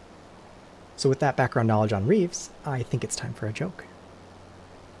 So with that background knowledge on reefs, I think it's time for a joke.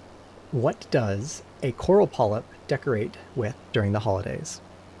 What does a coral polyp decorate with during the holidays?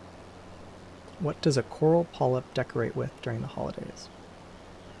 What does a coral polyp decorate with during the holidays?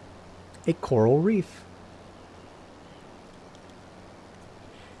 A coral reef.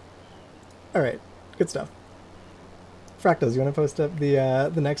 All right, good stuff. Fractals, you want to post up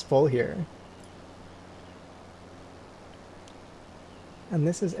the next poll here? And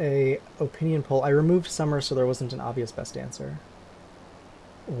this is a opinion poll. I removed summer so there wasn't an obvious best answer.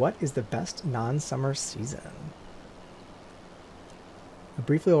 What is the best non-summer season?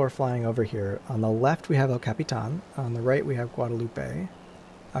 Briefly, while we're flying over here, on the left we have El Capitan. On the right we have Guadalupe.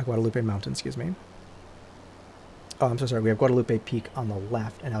 Guadalupe Mountain, excuse me. Oh, I'm so sorry. We have Guadalupe Peak on the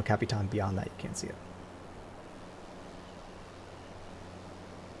left and El Capitan beyond that. You can't see it.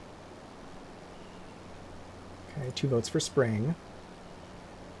 Okay, 2 votes for spring.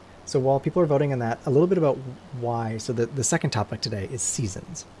 So while people are voting on that, a little bit about why. So the second topic today is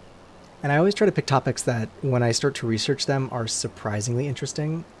seasons. And I always try to pick topics that, when I start to research them, are surprisingly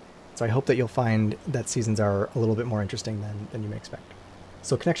interesting. So I hope that you'll find that seasons are a little bit more interesting than you may expect.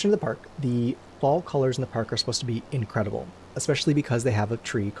 So connection to the park. The fall colors in the park are supposed to be incredible, especially because they have a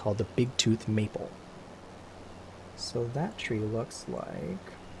tree called the Big Tooth Maple. So that tree looks like,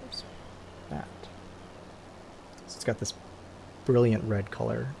 oops, that. So it's got this brilliant red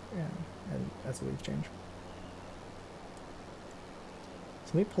color, and as the leaves change.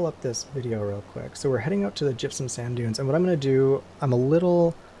 So let me pull up this video real quick. So we're heading out to the gypsum sand dunes, and what I'm going to do, I'm a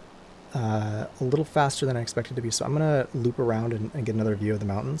little faster than I expected to be, so I'm going to loop around and get another view of the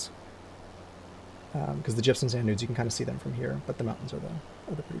mountains. Because the gypsum sand dunes, you can kind of see them from here, but the mountains are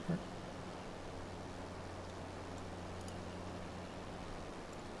the pretty part.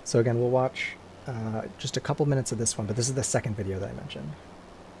 So again, we'll watch just a couple minutes of this one, but this is the second video that I mentioned.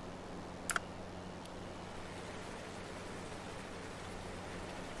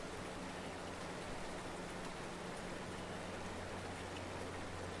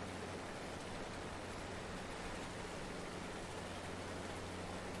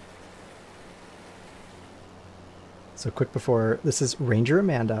 So quick before, this is Ranger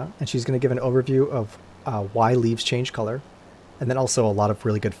Amanda, and she's going to give an overview of why leaves change color, and then also a lot of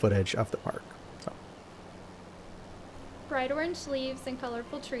really good footage of the park. So. Bright orange leaves and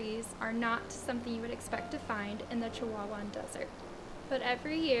colorful trees are not something you would expect to find in the Chihuahuan Desert. But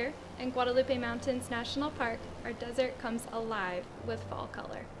every year, in Guadalupe Mountains National Park, our desert comes alive with fall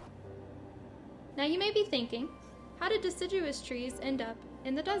color. Now you may be thinking, how did deciduous trees end up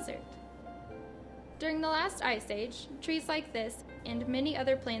in the desert? During the last ice age, trees like this and many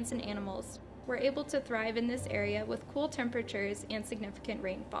other plants and animals were able to thrive in this area with cool temperatures and significant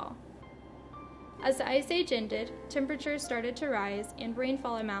rainfall. As the ice age ended, temperatures started to rise and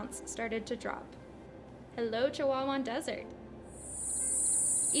rainfall amounts started to drop. Hello, Chihuahuan Desert!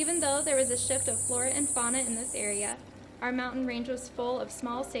 Even though there was a shift of flora and fauna in this area, our mountain range was full of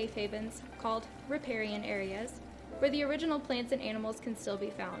small safe havens called riparian areas, where the original plants and animals can still be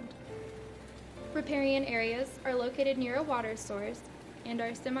found. Riparian areas are located near a water source and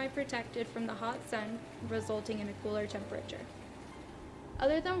are semi-protected from the hot sun, resulting in a cooler temperature.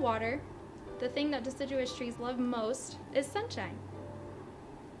 Other than water, the thing that deciduous trees love most is sunshine.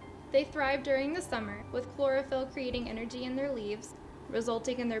 They thrive during the summer, with chlorophyll creating energy in their leaves,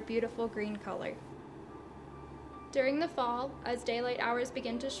 resulting in their beautiful green color. During the fall, as daylight hours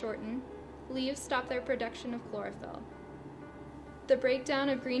begin to shorten, leaves stop their production of chlorophyll. The breakdown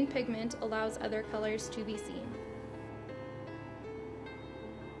of green pigment allows other colors to be seen.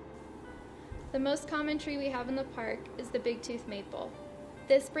 The most common tree we have in the park is the Big Tooth Maple.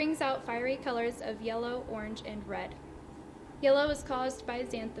 This brings out fiery colors of yellow, orange, and red. Yellow is caused by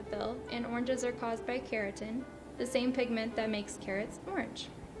xanthophyll, and oranges are caused by keratin, the same pigment that makes carrots orange.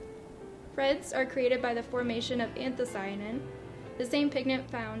 Reds are created by the formation of anthocyanin, the same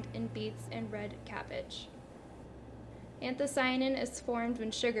pigment found in beets and red cabbage. Anthocyanin is formed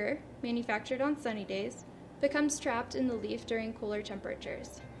when sugar, manufactured on sunny days, becomes trapped in the leaf during cooler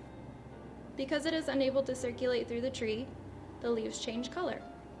temperatures. Because it is unable to circulate through the tree, the leaves change color.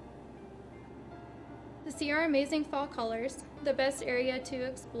 To see our amazing fall colors, the best area to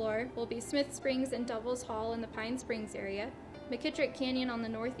explore will be Smith Springs and Devils Hall in the Pine Springs area, McKittrick Canyon on the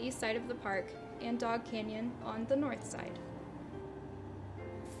northeast side of the park, and Dog Canyon on the north side.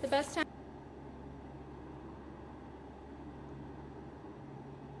 The best time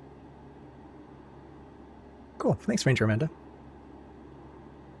Cool. Thanks, Ranger Amanda.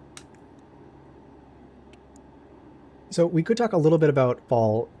 So we could talk a little bit about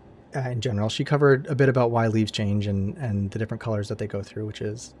fall in general. She covered a bit about why leaves change and the different colors that they go through, which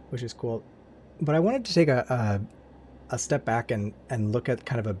is cool. But I wanted to take a step back and look at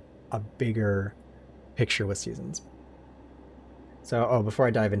kind of a bigger picture with seasons. So, before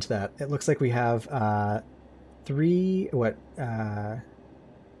I dive into that, it looks like we have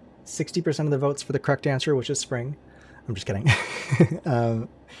 60% of the votes for the correct answer, which is spring. I'm just kidding.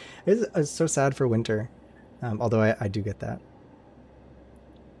 It's so sad for winter, although I do get that.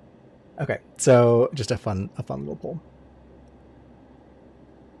 Okay, so just a fun little poll.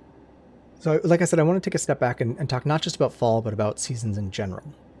 So, like I said, I want to take a step back and talk not just about fall, but about seasons in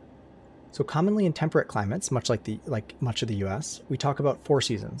general. So, commonly in temperate climates, much like much of the U.S., we talk about 4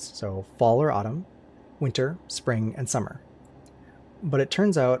 seasons. So, fall or autumn, winter, spring, and summer. But it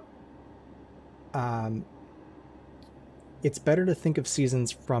turns out it's better to think of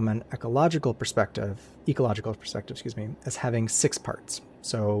seasons from an ecological perspective, as having 6 parts.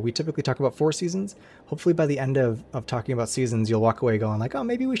 So we typically talk about 4 seasons. Hopefully by the end of talking about seasons, you'll walk away going like, oh,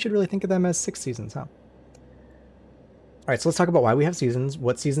 maybe we should really think of them as 6 seasons, huh? All right, so let's talk about why we have seasons,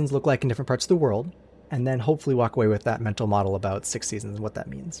 what seasons look like in different parts of the world, and then hopefully walk away with that mental model about 6 seasons and what that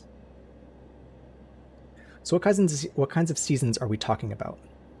means. So what kinds of seasons are we talking about?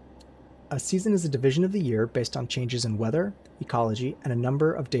 A season is a division of the year based on changes in weather, ecology, and the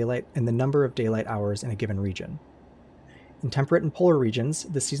number of daylight hours in a given region. In temperate and polar regions,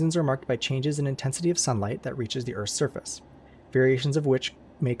 the seasons are marked by changes in intensity of sunlight that reaches the Earth's surface, variations of which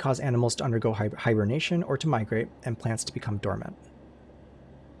may cause animals to undergo hibernation or to migrate, and plants to become dormant.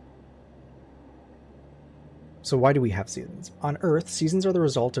 So why do we have seasons? On Earth, seasons are the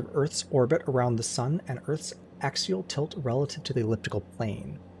result of Earth's orbit around the Sun and Earth's axial tilt relative to the elliptical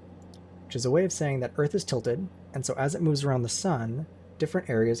plane, which is a way of saying that Earth is tilted, and so as it moves around the Sun, different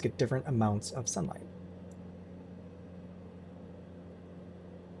areas get different amounts of sunlight.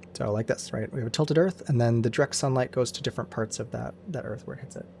 So like this, right? We have a tilted Earth, and then the direct sunlight goes to different parts of that Earth where it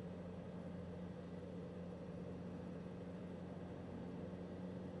hits it.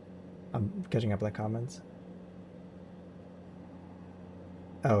 I'm catching up with the comments.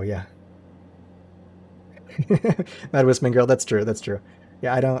 Oh yeah. Mad Whispering Girl, that's true.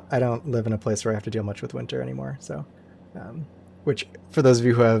 Yeah, I don't live in a place where I have to deal much with winter anymore. So, which for those of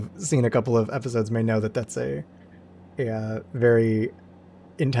you who have seen a couple of episodes may know that that's a very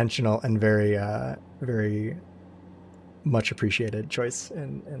intentional and very much appreciated choice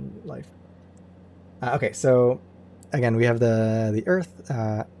in life. Okay, so again, we have the Earth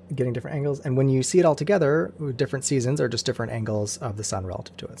getting different angles, and when you see it all together, different seasons are just different angles of the sun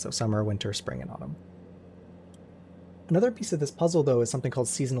relative to it. So summer, winter, spring, and autumn. Another piece of this puzzle, though, is something called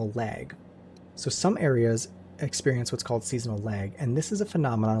seasonal lag. So some areas experience what's called seasonal lag, and this is a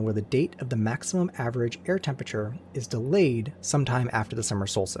phenomenon where the date of the maximum average air temperature is delayed sometime after the summer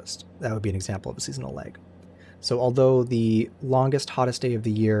solstice. That would be an example of a seasonal lag. So although the longest, hottest day of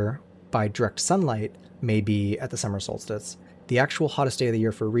the year by direct sunlight may be at the summer solstice, the actual hottest day of the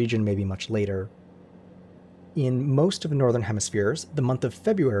year for a region may be much later. In most of the northern hemispheres, the month of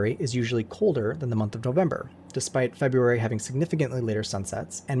February is usually colder than the month of November, despite February having significantly later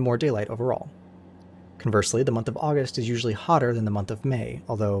sunsets and more daylight overall. Conversely, the month of August is usually hotter than the month of May,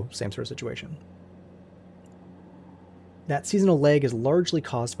 although same sort of situation. That seasonal lag is largely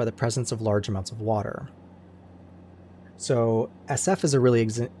caused by the presence of large amounts of water. So SF is a really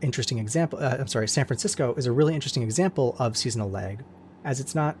interesting example. San Francisco is a really interesting example of seasonal lag, as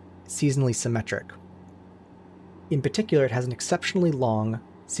it's not seasonally symmetric. In particular, it has an exceptionally long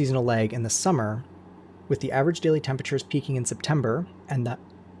seasonal lag in the summer, with the average daily temperatures peaking in September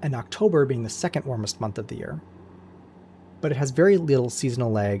and October being the second warmest month of the year. But it has very little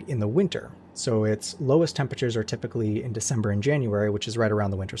seasonal lag in the winter, so its lowest temperatures are typically in December and January, which is right around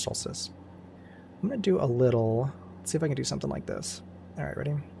the winter solstice. I'm going to do let's see if I can do something like this. All right,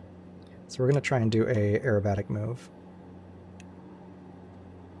 ready? So we're going to try and do a aerobatic move.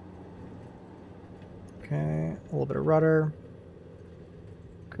 Okay, a little bit of rudder.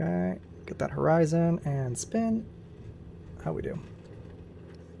 Okay, get that horizon and spin. How we do?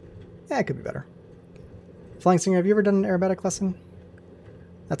 Yeah, it could be better. Flying Singer, have you ever done an aerobatic lesson?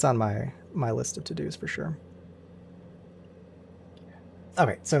 That's on my list of to-dos for sure.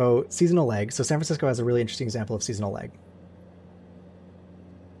 Okay, so seasonal lag. So San Francisco has a really interesting example of seasonal lag.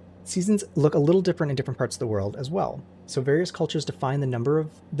 Seasons look a little different in different parts of the world as well. So various cultures define the number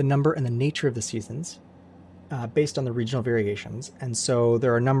and the nature of the seasons based on the regional variations. And so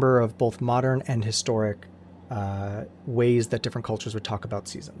there are a number of both modern and historic ways that different cultures would talk about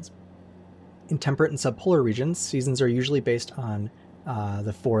seasons. In temperate and subpolar regions, seasons are usually based on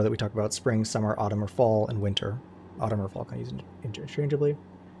the four that we talk about: spring, summer, autumn, or fall, and winter. Autumn or fall can use interchangeably.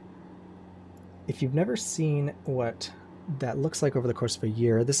 If you've never seen what that looks like over the course of a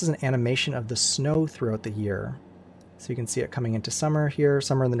year, this is an animation of the snow throughout the year. So you can see it coming into summer here,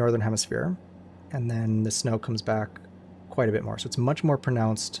 summer in the northern hemisphere, and then the snow comes back quite a bit more. So it's much more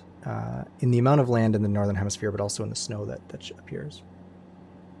pronounced in the amount of land in the northern hemisphere, but also in the snow that appears.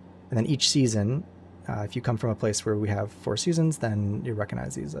 And then each season, if you come from a place where we have 4 seasons, then you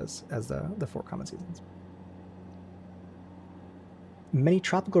recognize these as the 4 common seasons. Many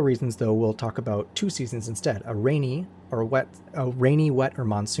tropical regions, though, will talk about 2 seasons instead: a rainy, wet, or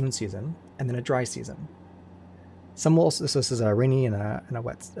monsoon season, and then a dry season. Some will also, so this is a rainy and a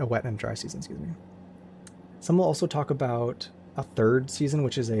wet and a dry season, excuse me. Some will also talk about a 3rd season,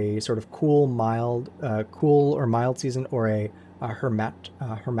 which is a sort of cool or mild season, or a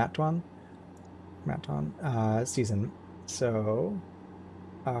hermaton season. So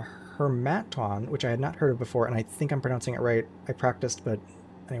hermaton, which I had not heard of before, and I think I'm pronouncing it right. I practiced, but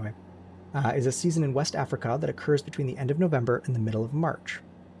anyway, is a season in West Africa that occurs between the end of November and the middle of March.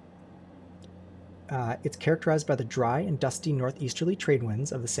 It's characterized by the dry and dusty northeasterly trade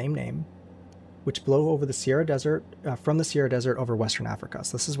winds of the same name, which blow over the Sierra Desert, from the Sierra Desert over Western Africa.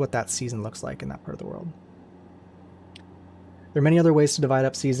 So this is what that season looks like in that part of the world. There are many other ways to divide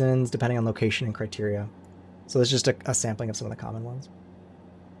up seasons depending on location and criteria. So there's just a sampling of some of the common ones.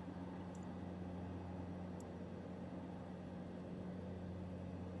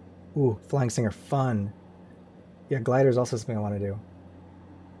 Ooh, Flying Singer, fun. Yeah, glider's also something I want to do.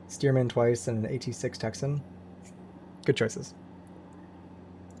 Stearman twice and an AT6 Texan. Good choices.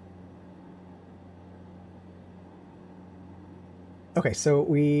 Okay, so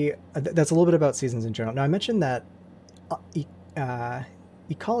that's a little bit about seasons in general. Now, I mentioned that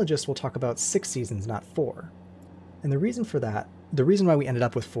ecologists will talk about 6 seasons, not 4. And the reason for that, the reason why we ended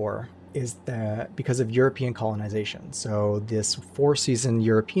up with 4 is that because of European colonization. So this 4-season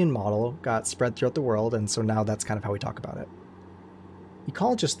European model got spread throughout the world, and so now that's kind of how we talk about it.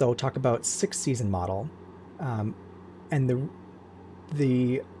 Ecologists, though, talk about 6-season model, and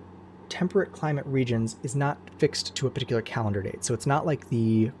the temperate climate regions is not fixed to a particular calendar date. So it's not like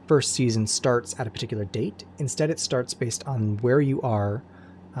the first season starts at a particular date. Instead, it starts based on where you are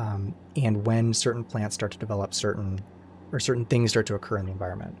and when certain plants start to develop, certain things start to occur in the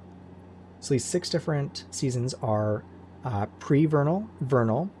environment. So these 6 different seasons are pre-vernal,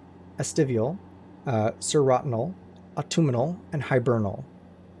 vernal, estival, serotinal, autumnal, and hibernal.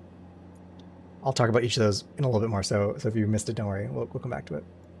 I'll talk about each of those in a little bit more, so if you missed it, don't worry, we'll come back to it.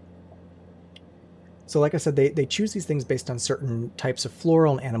 So like I said, they choose these things based on certain types of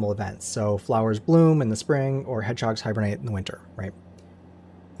floral and animal events. So flowers bloom in the spring, or hedgehogs hibernate in the winter, right?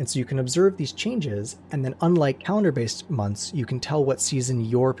 And so you can observe these changes, and then unlike calendar-based months, you can tell what season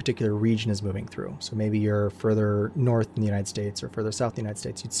your particular region is moving through. So maybe you're further north in the United States or further south in the United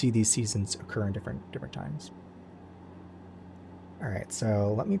States, you'd see these seasons occur in different times. All right,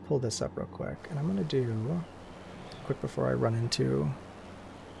 so let me pull this up real quick, and I'm gonna do, quick before I run into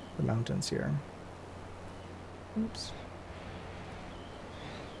the mountains here. Oops.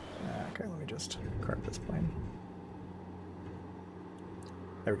 Okay, let me just correct this plane.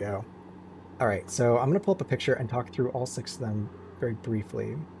 There we go. All right, so I'm going to pull up a picture and talk through all 6 of them very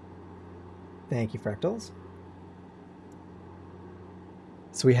briefly. Thank you, Fractals.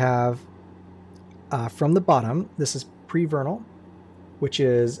 So we have, from the bottom, this is pre-vernal, which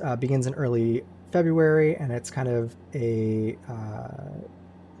is begins in early February, and it's kind of a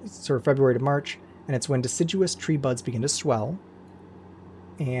sort of February to March, and it's when deciduous tree buds begin to swell.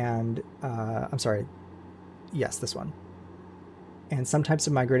 And, I'm sorry, yes, this one. And some types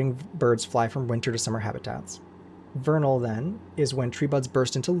of migrating birds fly from winter to summer habitats. Vernal, then, is when tree buds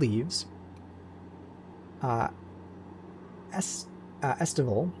burst into leaves.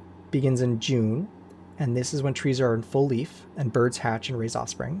 Estival begins in June, and this is when trees are in full leaf and birds hatch and raise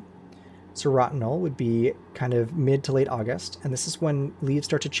offspring. Serotinal would be kind of mid to late August, and this is when leaves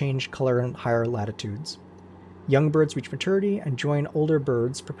start to change color in higher latitudes. Young birds reach maturity and join older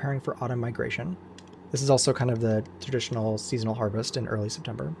birds preparing for autumn migration. This is also kind of the traditional seasonal harvest in early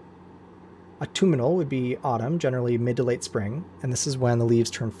September. Autumnal would be autumn, generally mid to late spring, and this is when the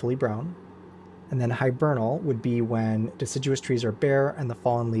leaves turn fully brown. And then hibernal would be when deciduous trees are bare and the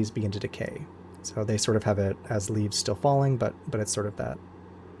fallen leaves begin to decay. So they sort of have it as leaves still falling, but it's sort of that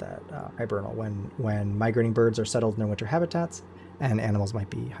hibernal when migrating birds are settled in their winter habitats and animals might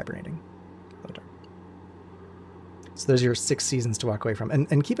be hibernating. So there's your 6 seasons to walk away from.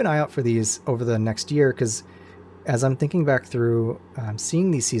 And keep an eye out for these over the next year, because as I'm thinking back through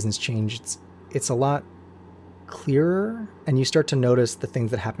seeing these seasons change, it's a lot clearer, and you start to notice the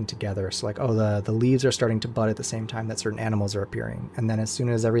things that happen together. So like, oh, the leaves are starting to bud at the same time that certain animals are appearing. And then as soon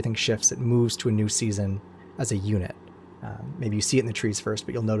as everything shifts, it moves to a new season as a unit. Maybe you see it in the trees first,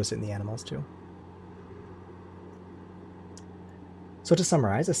 but you'll notice it in the animals too. So to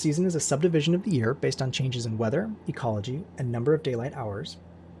summarize, a season is a subdivision of the year based on changes in weather, ecology, and number of daylight hours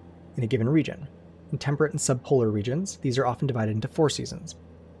in a given region. In temperate and subpolar regions, these are often divided into 4 seasons.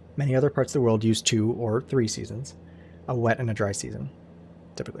 Many other parts of the world use 2 or 3 seasons, a wet and a dry season,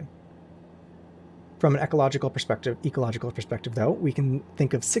 typically. From an ecological perspective, though, we can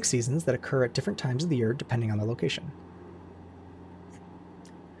think of 6 seasons that occur at different times of the year depending on the location.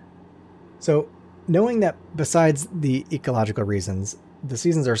 So, knowing that besides the ecological reasons, the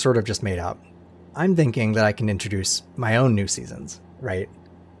seasons are sort of just made up, I'm thinking that I can introduce my own new seasons, right?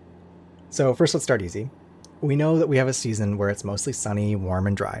 So first, let's start easy. We know that we have a season where it's mostly sunny, warm,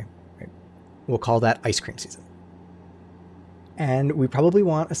 and dry. Right? We'll call that ice cream season. And we probably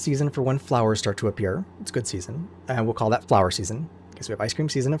want a season for when flowers start to appear. It's a good season. And we'll call that flower season, because we have ice cream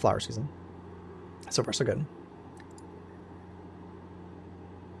season and flower season. So far, so good.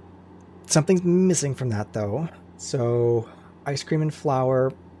 Something's missing from that, though. So ice cream and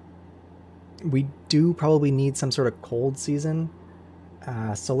flower, we do probably need some sort of cold season.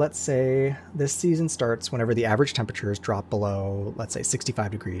 So let's say this season starts whenever the average temperatures drop below, let's say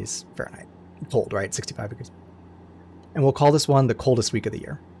 65 degrees Fahrenheit. Cold, right? 65 degrees. And we'll call this one the coldest week of the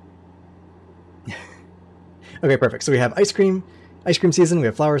year. Okay, perfect. So we have ice cream season, we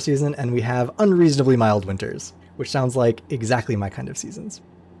have flower season, and we have unreasonably mild winters, which sounds like exactly my kind of seasons.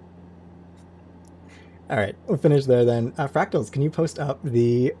 All right, we'll finish there then. Fractals, can you post up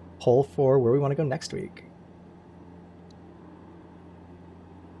the poll for where we want to go next week?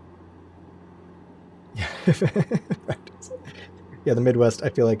 Yeah, yeah, the Midwest, I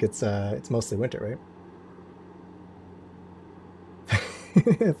feel like it's mostly winter,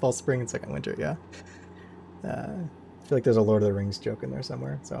 right? Fall, spring, and second winter, yeah. I feel like there's a Lord of the Rings joke in there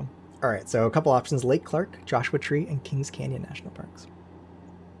somewhere. So, all right, so a couple options: Lake Clark, Joshua Tree, and Kings Canyon National Parks.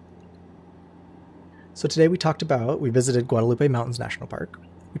 So today we visited Guadalupe Mountains National Park.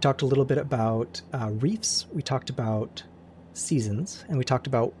 We talked a little bit about reefs, we talked about seasons, and we talked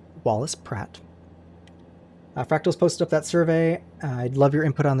about Wallace Pratt. Fractals posted up that survey. I'd love your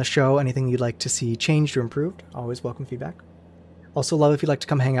input on the show, anything you'd like to see changed or improved. Always welcome feedback. Also love if you'd like to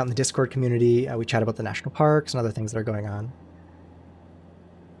come hang out in the Discord community. We chat about the national parks and other things that are going on.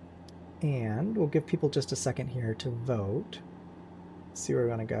 And we'll give people just a second here to vote. See where we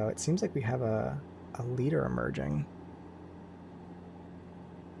want to go. It seems like we have a leader emerging.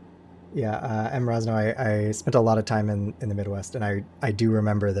 Yeah, M. Rosno, I spent a lot of time in the Midwest, and I do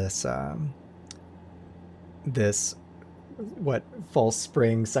remember this fall,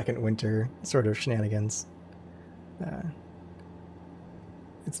 spring, second winter sort of shenanigans.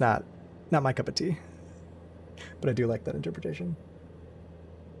 It's not my cup of tea, but I do like that interpretation.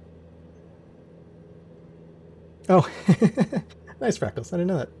 Oh, nice, Fractals. I didn't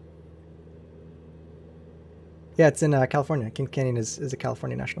know that. Yeah, it's in California. Kings Canyon is a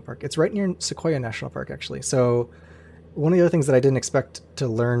California national park. It's right near Sequoia National Park, actually. So one of the other things that I didn't expect to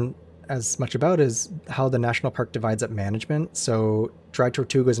learn as much about is how the national park divides up management. So Dry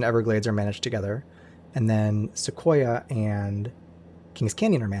Tortugas and Everglades are managed together, and then Sequoia and Kings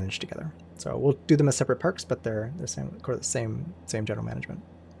Canyon are managed together. So we'll do them as separate parks, but they're the same general management.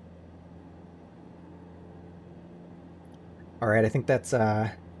 All right, I think that's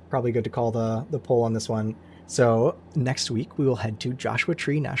probably good to call the poll on this one. So next week we will head to Joshua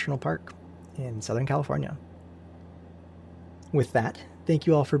Tree National Park in Southern California. With that, thank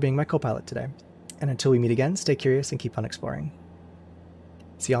you all for being my co-pilot today. And until we meet again, stay curious and keep on exploring.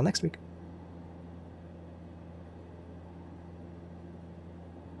 See y'all next week.